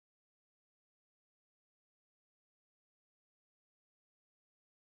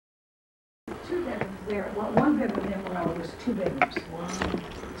there. One bedroom in Mirela was 2 bedrooms. Wow.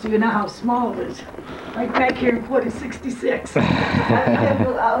 So you know how small it is. Right back here in 4066. I can't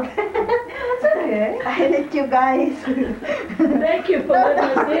go out. Okay. I let you guys. Thank you for letting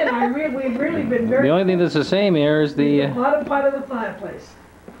us in. We've really been very. The only thing that's the same here is the bottom part of the fireplace.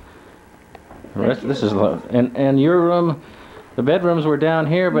 rest. This is and your room. The bedrooms were down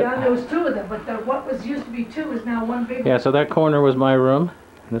here, but yeah, there was 2 of them. But what was used to be 2 is now 1 big. Yeah, so that corner was my room.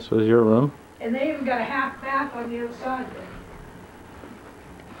 This was your room. And they even got a half bath on the other side there.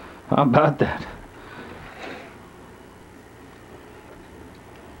 How about that?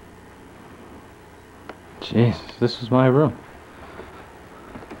 Jesus, this is my room.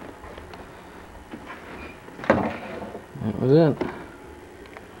 That was it.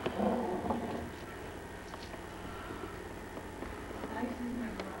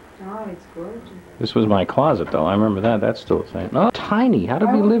 Oh, it's gorgeous. This was my closet, though. I remember that. That's still the same. Oh, tiny. How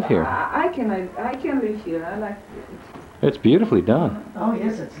did we live here? I can live here. I like it. It's beautifully done. Oh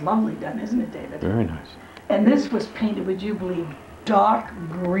yes, it's lovely done, isn't it, David? Very nice. And this was painted, would you believe, dark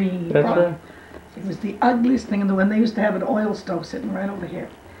green. That's right. It was the ugliest thing in the world. They used to have an oil stove sitting right over here.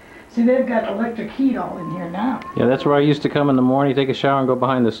 See, they've got electric heat all in here now. Yeah, that's where I used to come in the morning, take a shower, and go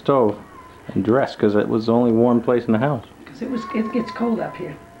behind the stove and dress, because it was the only warm place in the house. Because it gets cold up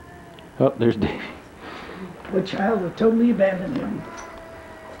here. Oh, there's Davey. The child would totally abandon him.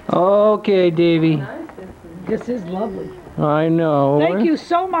 Okay, Davey. This is lovely. I know. Thank you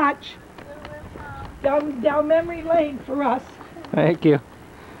so much. Down memory lane for us. Thank you.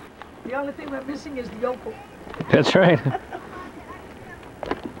 The only thing we're missing is the opal. That's right.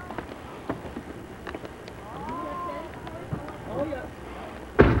 Oh yeah.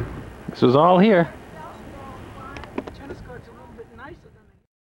 This was all here.